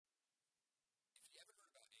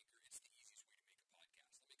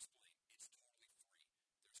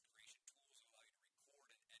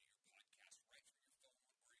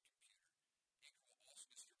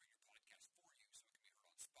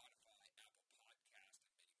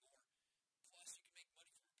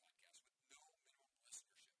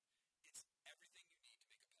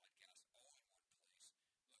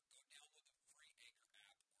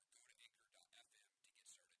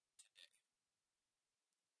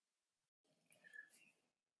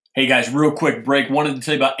Hey guys, real quick break. Wanted to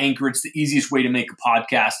tell you about Anchor. It's the easiest way to make a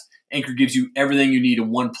podcast. Anchor gives you everything you need in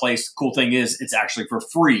one place. The cool thing is it's actually for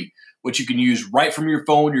free, which you can use right from your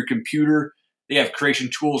phone, your computer. They have creation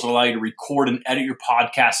tools that allow you to record and edit your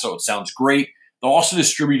podcast so it sounds great. They'll also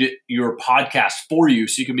distribute your podcast for you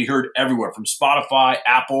so you can be heard everywhere from Spotify,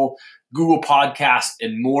 Apple, Google Podcasts,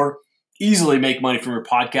 and more. Easily make money from your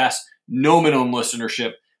podcast. No minimum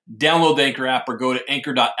listenership. Download the Anchor app or go to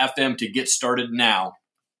anchor.fm to get started now.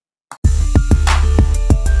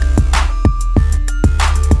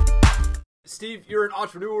 Steve, you're an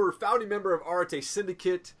entrepreneur, founding member of Arete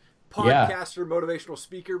Syndicate, podcaster, motivational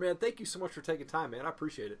speaker, man. Thank you so much for taking time, man. I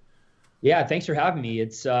appreciate it. Yeah, thanks for having me.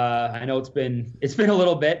 I know it's been a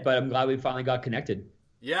little bit, but I'm glad we finally got connected.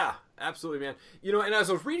 Yeah, absolutely, man. You know, and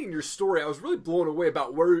as I was reading your story, I was really blown away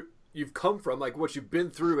about where you've come from, like what you've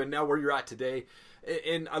been through and now where you're at today.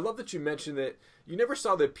 And I love that you mentioned that you never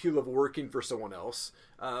saw the appeal of working for someone else.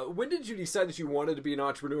 When did you decide that you wanted to be an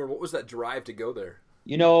entrepreneur? What was that drive to go there?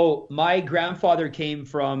 You know, my grandfather came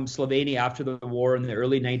from Slovenia after the war in the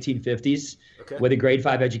early 1950s with a grade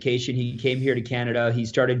 5 education. He came here to Canada. He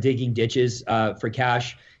started digging ditches for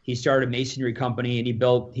cash. He started a masonry company, and he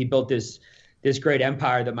built this great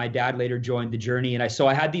empire that my dad later joined the journey. And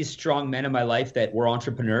I had these strong men in my life that were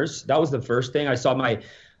entrepreneurs. That was the first thing. I saw my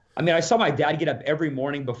dad get up every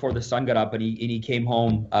morning before the sun got up, and he came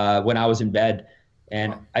home when I was in bed,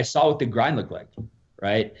 and I saw what the grind looked like,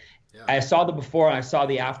 right? Yeah. I saw the before and I saw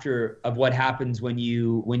the after of what happens when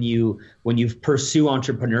you pursue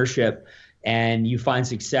entrepreneurship and you find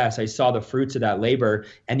success. I saw the fruits of that labor.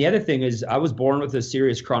 And the other thing is, I was born with a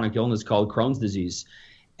serious chronic illness called Crohn's disease,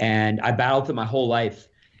 and I battled it my whole life.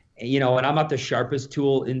 You know, and I'm not the sharpest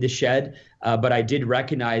tool in the shed, but I did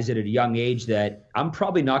recognize at a young age that I'm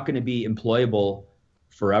probably not going to be employable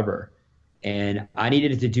forever. And I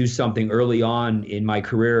needed to do something early on in my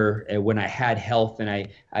career when I had health and I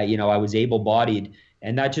was able-bodied,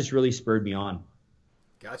 and that just really spurred me on.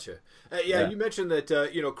 Gotcha. Yeah, you mentioned that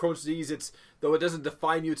Crohn's disease. Though it doesn't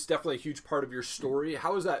define you, it's definitely a huge part of your story.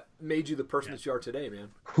 How has that made you the person that you are today, man?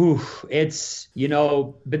 It's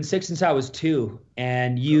been sick since I was 2,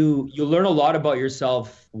 and you learn a lot about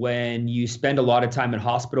yourself when you spend a lot of time in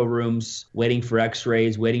hospital rooms waiting for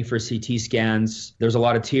X-rays, waiting for CT scans. There's a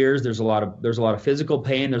lot of tears. There's a lot of physical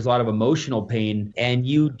pain. There's a lot of emotional pain, and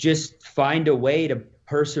you just find a way to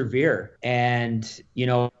persevere. And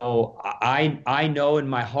I know in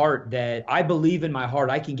my heart that I believe in my heart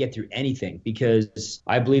I can get through anything, because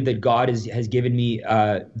I believe that God has given me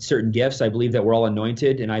certain gifts. I believe that we're all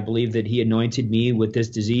anointed, and I believe that he anointed me with this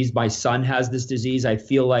disease. My son has this disease. I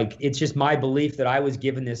feel like it's just my belief that I was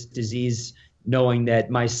given this disease knowing that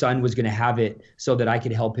my son was going to have it so that I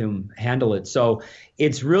could help him handle it. So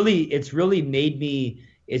it's really made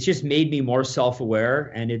me more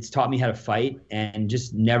self-aware, and it's taught me how to fight and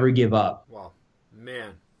just never give up. Wow,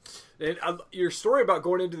 man. And your story about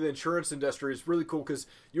going into the insurance industry is really cool, because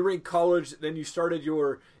you were in college, then you started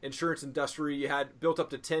your insurance industry. You had built up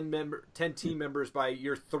to 10 team members by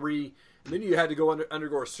year 3, and then you had to go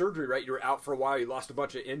undergo a surgery, right? You were out for a while. You lost a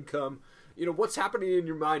bunch of income. You know, what's happening in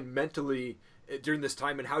your mind mentally during this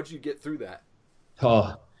time, and how did you get through that?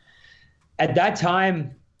 At that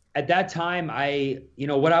time,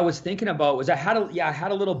 what I was thinking about was I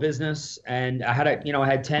had a little business, and I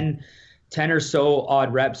had 10 or so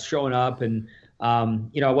odd reps showing up, and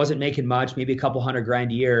I wasn't making much, maybe a couple $100,000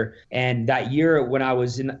 a year. And that year, when I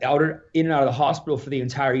was in and out of the hospital for the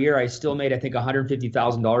entire year, I still made, I think,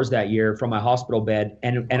 $150,000 that year from my hospital bed.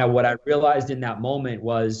 And what I realized in that moment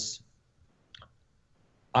was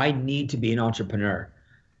I need to be an entrepreneur.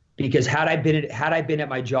 Because had I been at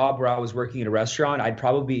my job where I was working at a restaurant, I'd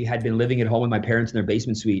probably had been living at home with my parents in their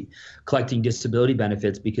basement suite, collecting disability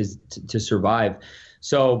benefits because to survive.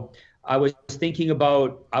 So I was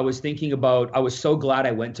so glad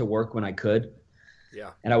I went to work when I could.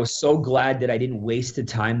 Yeah. And I was so glad that I didn't waste the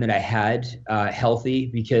time that I had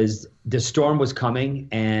healthy, because the storm was coming,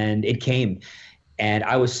 and it came. And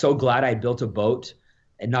I was so glad I built a boat,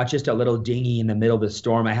 and not just a little dinghy in the middle of the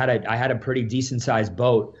storm. I had a pretty decent sized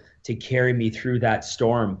boat to carry me through that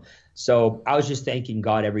storm. So I was just thanking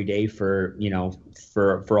God every day for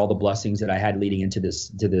all the blessings that I had leading into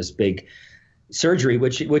this big surgery,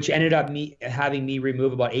 which ended up having me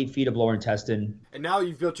remove about 8 feet of lower intestine. And now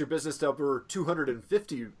you've built your business to over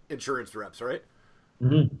 250 insurance reps, right?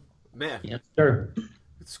 Mm-hmm. Man. Yeah, sure.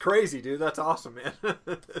 It's crazy, dude. That's awesome, man.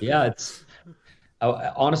 Yeah,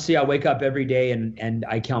 Honestly, I wake up every day and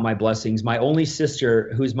I count my blessings. My only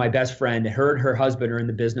sister, who's my best friend, her and her husband are in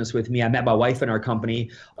the business with me. I met my wife in our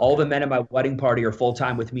company. All the men at my wedding party are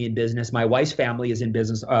full-time with me in business. My wife's family is in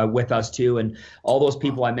business with us too. And all those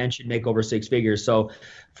people I mentioned make over 6 figures. So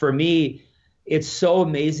for me, it's so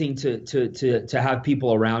amazing to have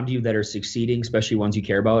people around you that are succeeding, especially ones you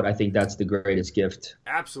care about. I think that's the greatest gift.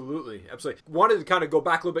 Absolutely. Wanted to kind of go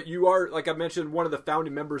back a little bit. You are, like I mentioned, one of the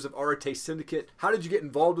founding members of Arete Syndicate. How did you get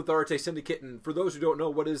involved with Arete Syndicate? And for those who don't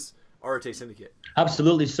know, what is Arete Syndicate?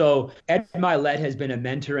 Absolutely. So Ed Milet has been a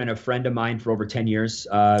mentor and a friend of mine for over 10 years.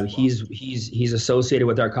 He's associated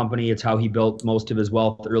with our company. It's how he built most of his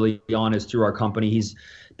wealth early on, is through our company. He's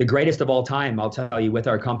the greatest of all time, I'll tell you, with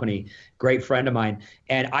our company. Great friend of mine.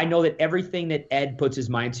 And I know that everything that Ed puts his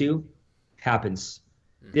mind to happens.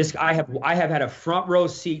 I have had a front row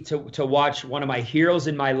seat to watch one of my heroes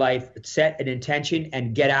in my life set an intention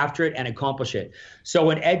and get after it and accomplish it. So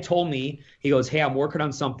when Ed told me, he goes, "Hey, I'm working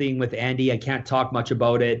on something with Andy. I can't talk much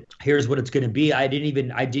about it. Here's what it's going to be." I didn't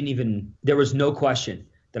even, there was no question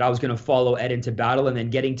that I was going to follow Ed into battle. And then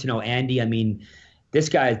getting to know Andy, I mean, this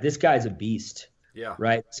guy's a beast. Yeah.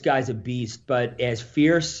 Right. This guy's a beast, but as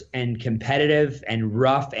fierce and competitive and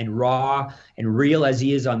rough and raw and real as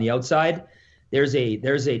he is on the outside, there's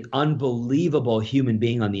an unbelievable human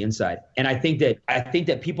being on the inside. And I think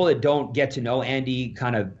that people that don't get to know Andy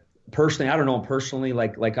kind of personally, I don't know him personally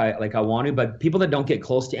like I want to, but people that don't get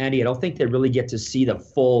close to Andy, I don't think they really get to see the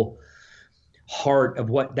full heart of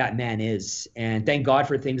what that man is. And thank God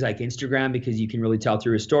for things like Instagram, because you can really tell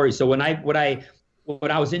through his story. So when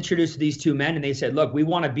I was introduced to these two men and they said, "Look, we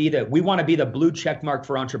want to be the blue check mark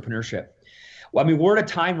for entrepreneurship." Well, I mean, we're at a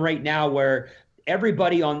time right now where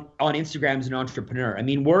everybody on Instagram is an entrepreneur. I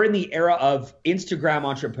mean, we're in the era of Instagram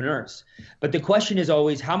entrepreneurs. But the question is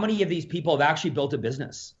always, how many of these people have actually built a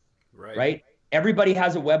business? Right? Everybody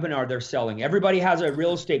has a webinar they're selling. Everybody has a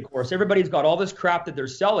real estate course. Everybody's got all this crap that they're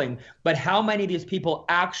selling. But how many of these people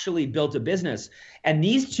actually built a business? And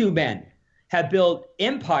these two men have built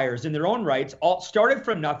empires in their own rights, all started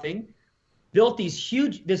from nothing, built this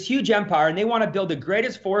huge empire, and they want to build the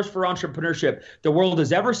greatest force for entrepreneurship the world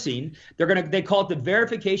has ever seen. They call it the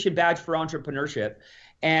verification badge for entrepreneurship.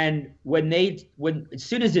 And as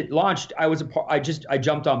soon as it launched, I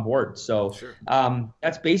jumped on board. So sure.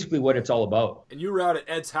 That's basically what it's all about. And you were out at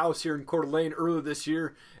Ed's house here in Coeur d'Alene earlier this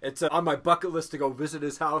year. It's on my bucket list to go visit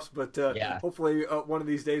his house, but hopefully one of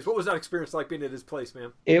these days. What was that experience like being at his place,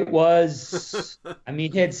 man? It was, I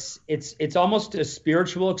mean, it's almost a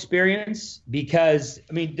spiritual experience, because,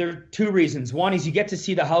 I mean, there are two reasons. One is you get to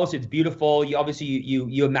see the house. It's beautiful.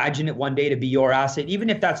 You imagine it one day to be your asset, even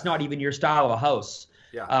if that's not even your style of a house.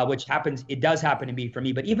 Yeah. It does happen to be for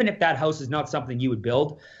me. But even if that house is not something you would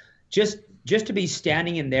build, just to be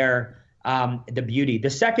standing in there, the beauty. The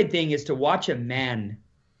second thing is to watch a man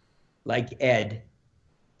like Ed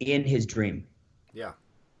in his dream. Yeah.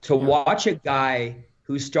 Watch a guy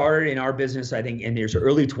who started in our business, I think, in his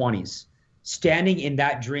early 20s, standing in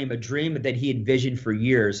that dream, a dream that he envisioned for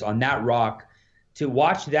years on that rock, to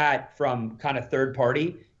watch that from kind of third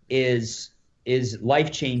party is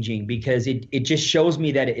life-changing, because it just shows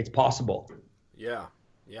me that it's possible. Yeah,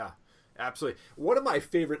 absolutely. One of my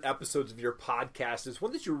favorite episodes of your podcast is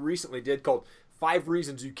one that you recently did called 5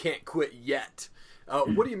 Reasons You Can't Quit Yet.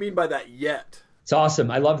 What do you mean by that yet? It's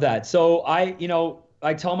awesome. I love that. So I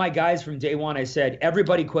tell my guys from day one, I said,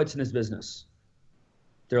 everybody quits in this business.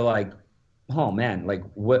 They're like, "Oh man, like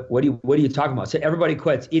what are you talking about?" So everybody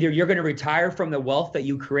quits. Either you're going to retire from the wealth that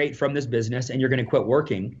you create from this business and you're going to quit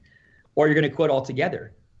working, or you're going to quit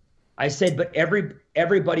altogether. I said, but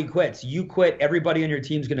everybody quits. You quit, everybody on your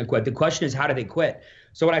team's going to quit. The question is, how do they quit?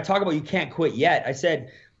 So when I talk about you can't quit yet, I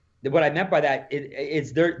said that what I meant by that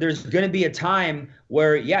is there's going to be a time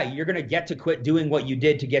where, you're going to get to quit doing what you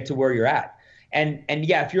did to get to where you're at. And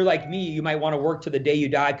if you're like me, you might want to work to the day you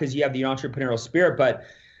die because you have the entrepreneurial spirit, but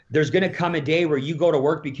there's going to come a day where you go to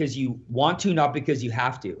work because you want to, not because you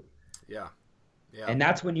have to. Yeah. And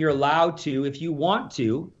that's when you're allowed to, if you want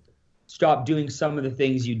to, stop doing some of the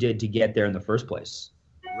things you did to get there in the first place.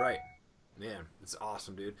 Right. Man, it's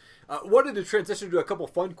awesome, dude. Wanted to transition to a couple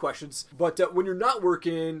fun questions, but when you're not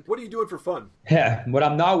working, what are you doing for fun? Yeah, when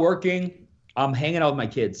I'm not working, I'm hanging out with my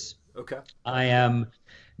kids. Okay. I am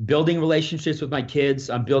building relationships with my kids.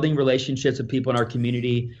 I'm building relationships with people in our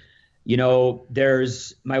community. You know,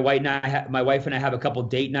 there's my wife and I have a couple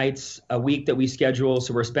date nights a week that we schedule,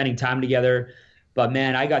 so we're spending time together. But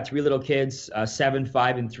man, I got 3 little kids, 7,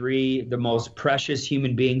 5, and 3, the most precious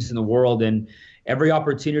human beings in the world. And every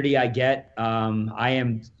opportunity I get,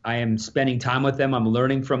 I am spending time with them. I'm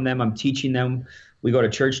learning from them. I'm teaching them. We go to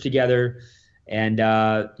church together.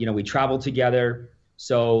 and we travel together.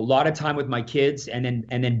 So a lot of time with my kids, and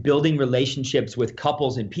then building relationships with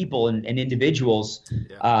couples and people and individuals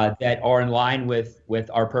that are in line with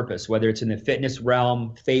our purpose, whether it's in the fitness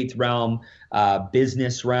realm, faith realm,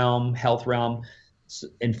 business realm, health realm,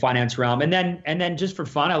 and finance realm. And then just for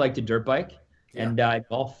fun, I like to dirt bike and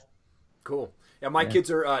golf. Cool. Yeah, my kids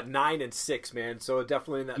are 9 and 6, man. So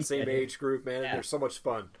definitely in that same age group, man. They're so much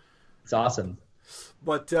fun. It's awesome.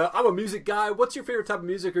 But I'm a music guy. What's your favorite type of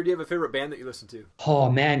music, or do you have a favorite band that you listen to? Oh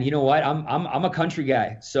man, you know what? I'm a country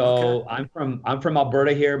guy. So okay. I'm from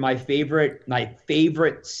Alberta here. My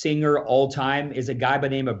favorite singer all time is a guy by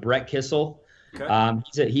the name of Brett Kissel.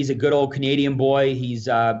 Okay. He's a good old Canadian boy. He's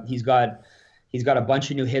got a bunch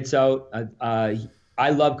of new hits out. I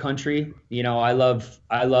love country. I love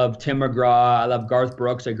Tim McGraw. I love Garth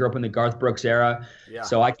Brooks. I grew up in the Garth Brooks era. Yeah.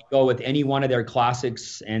 So I could go with any one of their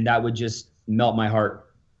classics, and that would just melt my heart.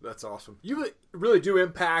 That's awesome. You really do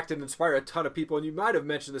impact and inspire a ton of people, and you might have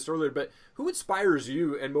mentioned this earlier, but who inspires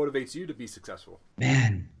you and motivates you to be successful?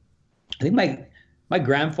 Man, I think my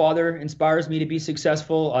grandfather inspires me to be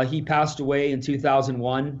successful. He passed away in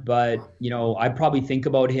 2001, but I probably think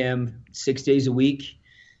about him 6 days a week.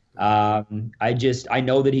 I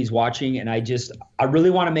know that he's watching, and I really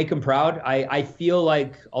want to make him proud. I feel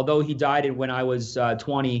like, although he died when I was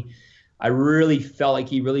 20, I really felt like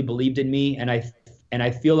he really believed in me, and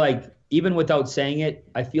I feel like, even without saying it,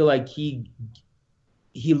 I feel like he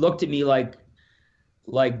looked at me like,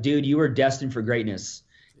 dude, you were destined for greatness.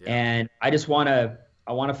 Yeah. And I want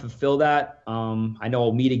to fulfill that. I know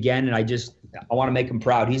we'll meet again, and I want to make him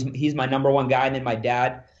proud. He's my number one guy, and then my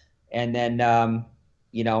dad, and then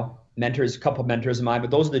mentors, a couple mentors of mine,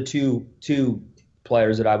 but those are the two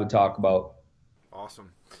players that I would talk about.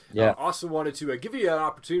 Awesome. Yeah. Also wanted to give you an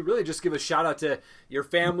opportunity, really just give a shout out to your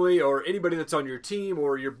family or anybody that's on your team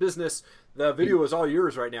or your business. The video is all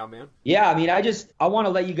yours right now, man. Yeah. I mean, I want to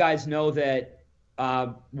let you guys know that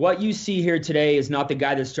what you see here today is not the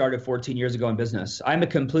guy that started 14 years ago in business. I'm a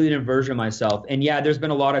complete different version of myself. And yeah, there's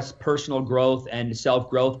been a lot of personal growth and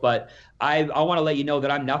self-growth, but I want to let you know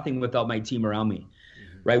that I'm nothing without my team around me.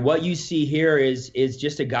 Right. What you see here is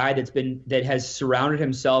just a guy that has surrounded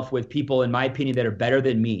himself with people, in my opinion, that are better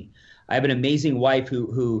than me. I have an amazing wife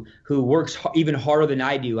who works even harder than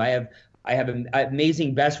I do. I have an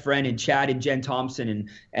amazing best friend in Chad and Jen Thompson,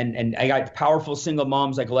 and I got powerful single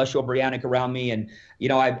moms like Alessio Brianic around me, and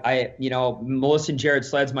Melissa and Jared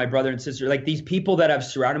Sled's my brother and sister. Like, these people that I've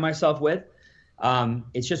surrounded myself with.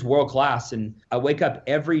 It's just world class, and I wake up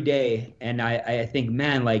every day and I think,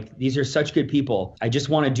 man, like, these are such good people. I just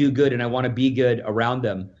want to do good, and I want to be good around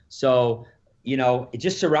them. So,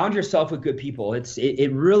 just surround yourself with good people.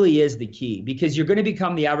 It really is the key, because you're going to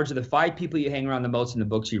become the average of the 5 people you hang around the most in the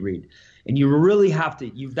books you read. And you really have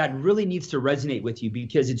to, that really needs to resonate with you,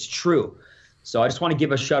 because it's true. So I just want to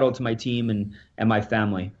give a shout out to my team and my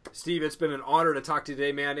family. Steve, it's been an honor to talk to you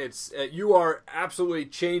today, man. It's you are absolutely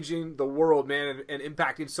changing the world, man, and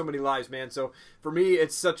impacting so many lives, man. So for me,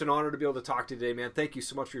 it's such an honor to be able to talk to you today, man. Thank you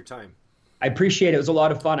so much for your time. I appreciate it. It was a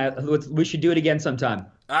lot of fun. We should do it again sometime.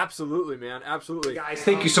 Absolutely, man. Absolutely. Guys,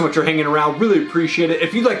 thank you so much for hanging around. Really appreciate it.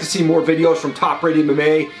 If you'd like to see more videos from Top Rated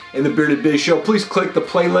MMA and the Bearded Biz Show, please click the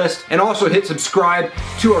playlist and also hit subscribe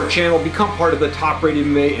to our channel. Become part of the Top Rated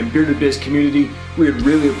MMA and Bearded Biz community. We would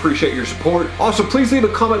really appreciate your support. Also, please leave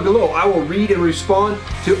a comment below. I will read and respond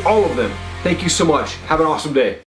to all of them. Thank you so much. Have an awesome day.